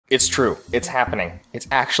It's true. It's happening. It's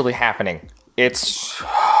actually happening.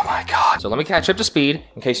 Oh my god. So let me catch up to speed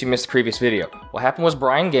in case you missed the previous video. What happened was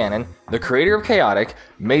Brian Gannon, the creator of Chaotic,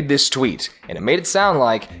 made this tweet, and it made it sound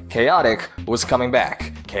like Chaotic was coming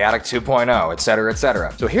back. Chaotic 2.0, etc,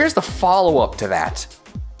 etc. So here's the follow-up to that.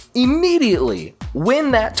 Immediately,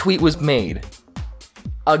 when that tweet was made,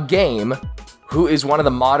 a game, who is one of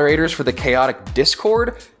the moderators for the Chaotic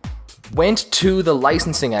Discord, went to the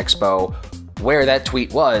licensing expo where that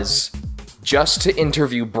tweet was, just to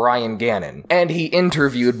interview Brian Gannon. And he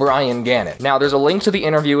interviewed Brian Gannon. Now, there's a link to the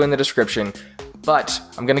interview in the description, but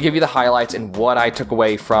I'm gonna give you the highlights and what I took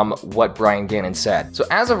away from what Brian Gannon said. So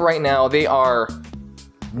as of right now, they are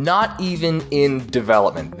not even in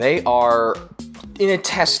development. They are in a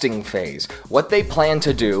testing phase. What they plan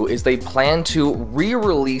to do is they plan to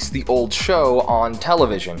re-release the old show on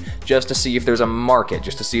television, just to see if there's a market,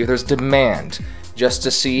 just to see if there's demand, just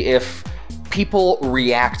to see if people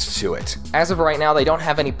react to it. As of right now, they don't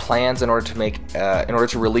have any plans in order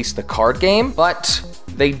to release the card game, but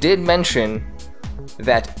they did mention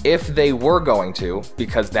that if they were going to,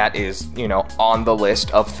 because that is, you know, on the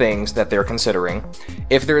list of things that they're considering,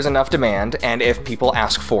 if there's enough demand and if people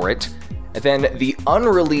ask for it, then the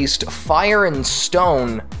unreleased Fire and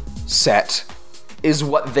Stone set is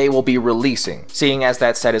what they will be releasing, seeing as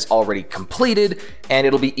that set is already completed and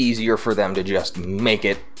it'll be easier for them to just make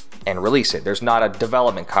it and release it. There's not a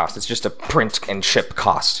development cost, it's just a print and ship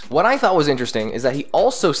cost. What I thought was interesting is that he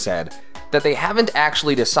also said that they haven't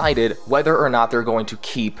actually decided whether or not they're going to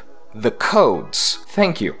keep the codes.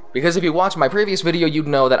 Thank you. Because if you watched my previous video, you'd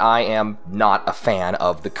know that I am not a fan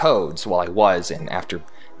of the codes. Well, I was, and after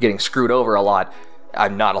getting screwed over a lot,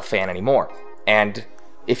 I'm not a fan anymore. And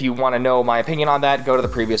if you want to know my opinion on that, go to the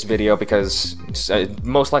previous video, because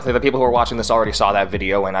most likely the people who are watching this already saw that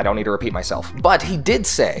video and I don't need to repeat myself. But he did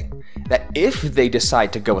say that if they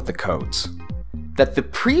decide to go with the codes, that the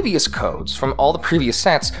previous codes from all the previous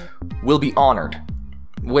sets will be honored,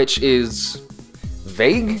 which is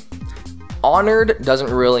vague. Honored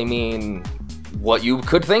doesn't really mean what you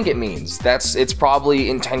could think it means. It's probably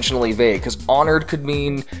intentionally vague, because honored could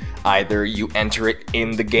mean either you enter it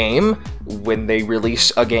in the game when they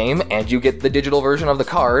release a game and you get the digital version of the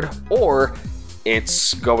card, or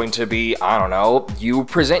it's going to be, I don't know, you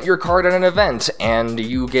present your card at an event and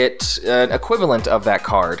you get an equivalent of that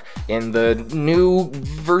card in the new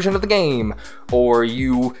version of the game, or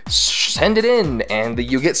you send it in and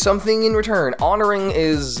you get something in return. Honoring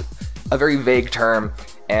is a very vague term,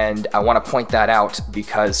 and I want to point that out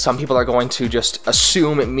because some people are going to just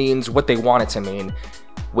assume it means what they want it to mean,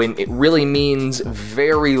 when it really means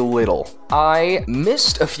very little. I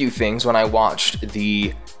missed a few things when I watched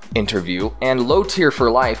the interview, and Low Tier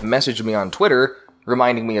for Life messaged me on Twitter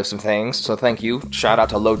reminding me of some things, so thank you. Shout out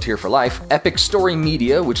to Low Tier for Life. Epic Story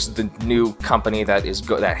Media, which is the new company that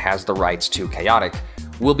has the rights to Chaotic,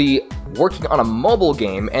 will be working on a mobile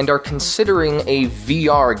game and are considering a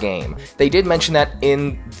VR game. They did mention that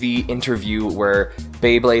in the interview where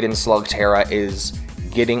Beyblade and Slugterra is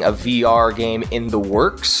getting a VR game in the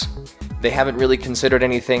works. They haven't really considered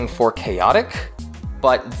anything for Chaotic,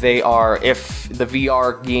 but they are, if the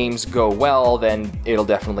VR games go well, then it'll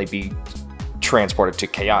definitely be transported to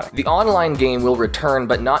Chaotic. The online game will return,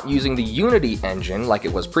 but not using the Unity engine like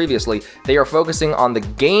it was previously. They are focusing on the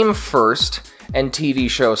game first and TV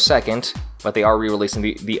show second, but they are re-releasing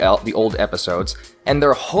the old episodes, and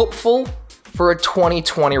they're hopeful for a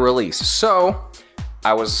 2020 release. So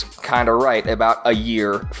I was kind of right about a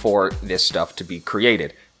year for this stuff to be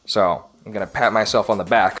created. So I'm gonna pat myself on the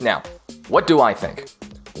back. Now, what do I think?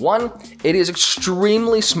 One, it is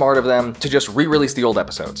extremely smart of them to just re-release the old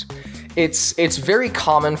episodes. It's very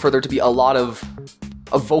common for there to be a lot of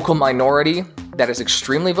a vocal minority that is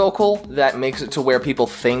extremely vocal, that makes it to where people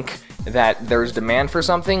think that there's demand for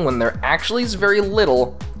something when there actually is very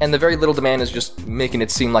little, and the very little demand is just making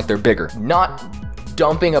it seem like they're bigger. Not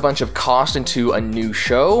dumping a bunch of cost into a new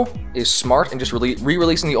show is smart, and just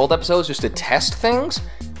re-releasing the old episodes just to test things,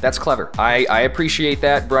 that's clever. I appreciate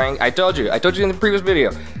that, Brian. I told you in the previous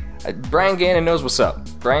video. Brian Gannon knows what's up.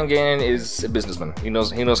 Brian Gannon is a businessman. He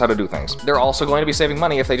knows how to do things. They're also going to be saving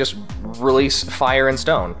money if they just release Fire and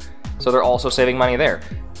Stone. So they're also saving money there.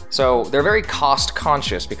 So they're very cost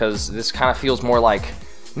conscious, because this kind of feels more like,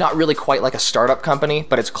 not really quite like a startup company,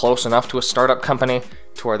 but it's close enough to a startup company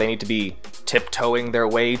to where they need to be tiptoeing their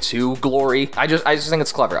way to glory. I just think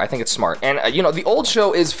it's clever. I think it's smart. And you know, the old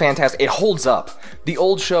show is fantastic. It holds up. The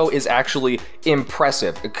old show is actually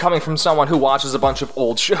impressive. Coming from someone who watches a bunch of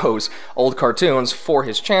old shows, old cartoons for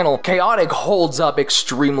his channel, Chaotic holds up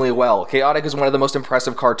extremely well. Chaotic is one of the most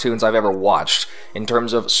impressive cartoons I've ever watched in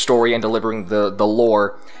terms of story and delivering the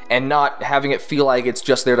lore, and not having it feel like it's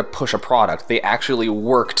just there to push a product. They actually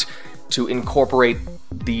worked to incorporate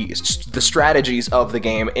the strategies of the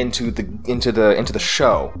game into the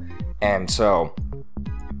show. And so,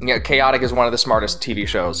 yeah, Chaotic is one of the smartest TV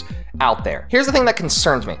shows out there. Here's the thing that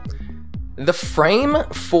concerns me. The frame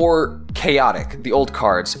for Chaotic, the old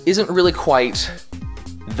cards, isn't really quite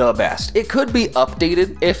the best. It could be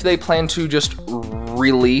updated if they plan to just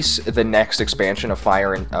release the next expansion of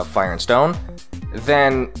Fire and Stone.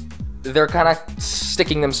 Then they're kind of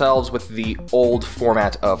sticking themselves with the old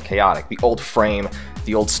format of Chaotic, the old frame,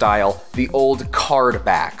 the old style, the old card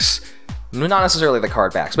backs. Not necessarily the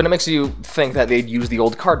card backs, but it makes you think that they'd use the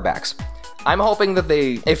old card backs. I'm hoping that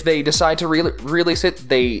if they decide to release it,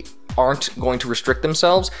 they aren't going to restrict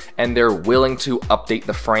themselves, and they're willing to update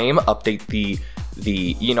the frame, update the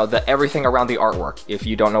everything around the artwork, if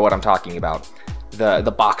you don't know what I'm talking about.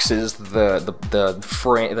 The boxes, the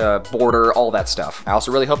frame, the border, all that stuff. I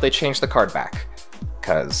also really hope they change the card back,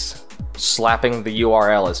 because slapping the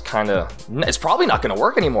URL is it's probably not going to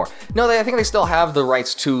work anymore. No, I think they still have the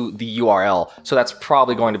rights to the URL, so that's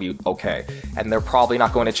probably going to be okay. And they're probably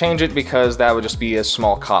not going to change it because that would just be a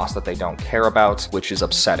small cost that they don't care about, which is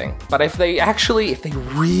upsetting. But if they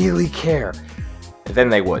really care, then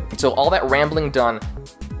they would. So all that rambling done,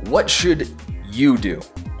 what should you do?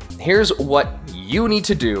 Here's what you need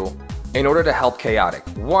to do in order to help Chaotic.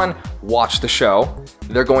 1, watch the show.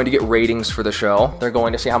 They're going to get ratings for the show. They're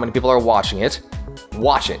going to see how many people are watching it.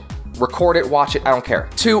 Watch it. Record it, watch it, I don't care.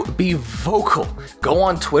 2, be vocal. Go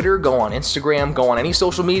on Twitter, go on Instagram, go on any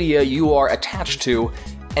social media you are attached to,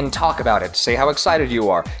 and talk about it. Say how excited you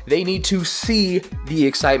are. They need to see the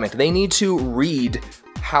excitement. They need to read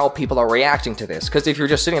how people are reacting to this. Because if you're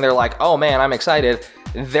just sitting there like, oh man, I'm excited,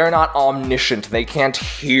 they're not omniscient. They can't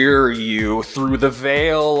hear you through the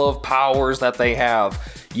veil of powers that they have.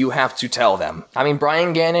 You have to tell them. I mean,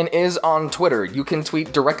 Brian Gannon is on Twitter. You can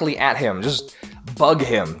tweet directly at him. Just bug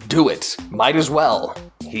him. Do it. Might as well.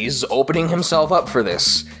 He's opening himself up for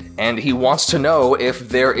this, and he wants to know if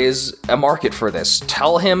there is a market for this.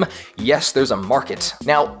 Tell him, yes, there's a market.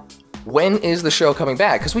 Now, when is the show coming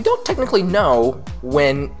back? Because we don't technically know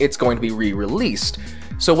when it's going to be re-released.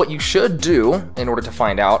 So what you should do in order to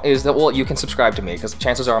find out is that, well, you can subscribe to me, because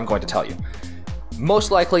chances are I'm going to tell you.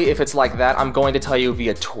 Most likely, if it's like that, I'm going to tell you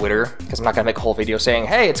via Twitter, because I'm not going to make a whole video saying,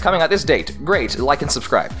 hey, it's coming out this date. Great, like and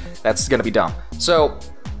subscribe. That's going to be dumb. So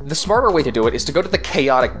the smarter way to do it is to go to the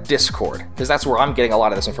Chaotic Discord, because that's where I'm getting a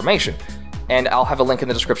lot of this information. And I'll have a link in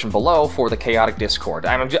the description below for the Chaotic Discord.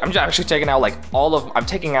 I'm actually taking out I'm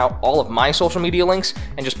taking out all of my social media links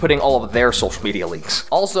and just putting all of their social media links.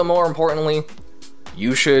 Also, more importantly,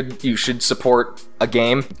 you should support a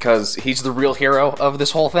game, because he's the real hero of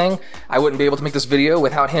this whole thing. I wouldn't be able to make this video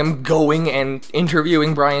without him going and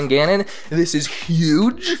interviewing Brian Gannon. This is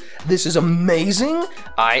huge. This is amazing.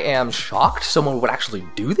 I am shocked someone would actually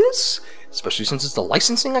do this, especially since it's the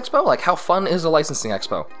licensing expo. Like, how fun is a licensing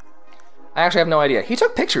expo? I actually have no idea. He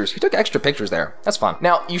took pictures. He took extra pictures there. That's fun.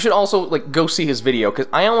 Now, you should also go see his video, because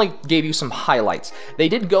I only gave you some highlights. They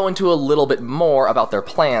did go into a little bit more about their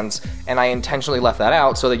plans, and I intentionally left that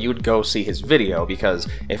out so that you would go see his video, because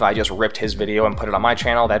if I just ripped his video and put it on my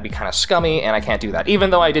channel, that'd be kind of scummy, and I can't do that. Even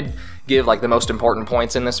though I did give the most important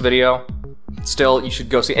points in this video, still, you should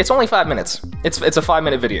go see it. It's only 5 minutes. It's a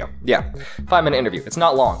 5-minute video. Yeah, 5-minute interview. It's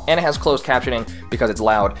not long, and it has closed captioning because it's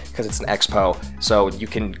loud, because it's an expo, so you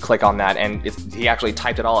can click on that, and he actually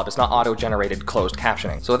typed it all up. It's not auto-generated closed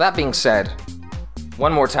captioning. So with that being said,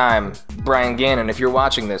 one more time, Brian Gannon, if you're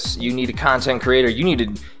watching this, you need a content creator, you need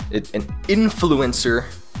an influencer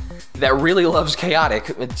that really loves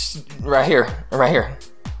Chaotic. It's right here, right here.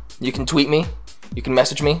 You can tweet me, you can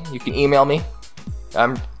message me, you can email me.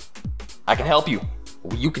 I can help you.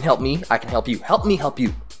 You can help me. I can help you. Help me help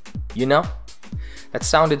you. You know? That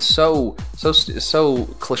sounded so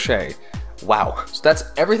cliche. Wow. So that's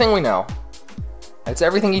everything we know. That's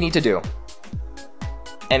everything you need to do.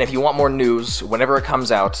 And if you want more news, whenever it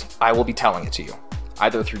comes out, I will be telling it to you,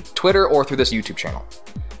 either through Twitter or through this YouTube channel.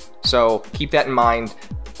 So keep that in mind.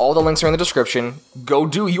 All the links are in the description. Go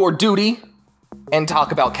do your duty and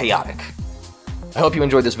talk about Chaotic. I hope you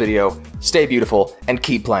enjoyed this video. Stay beautiful and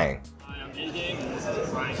keep playing.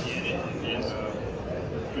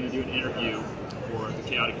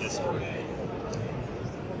 Chaotic Discord.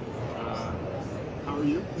 how are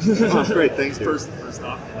you? Oh, great, thanks. First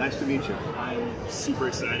off, Nice to meet you. I'm super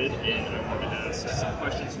excited, and I want to ask some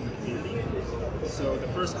questions from the community. So the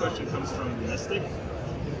first question comes from Mystic.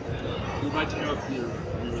 We'd like to know if you're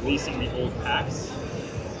releasing the old packs,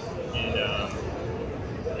 and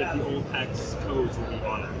if the old packs codes will be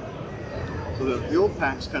honored. So the old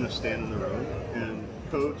packs kind of stand on their own, and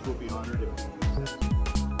codes will be honored if we use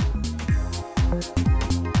them.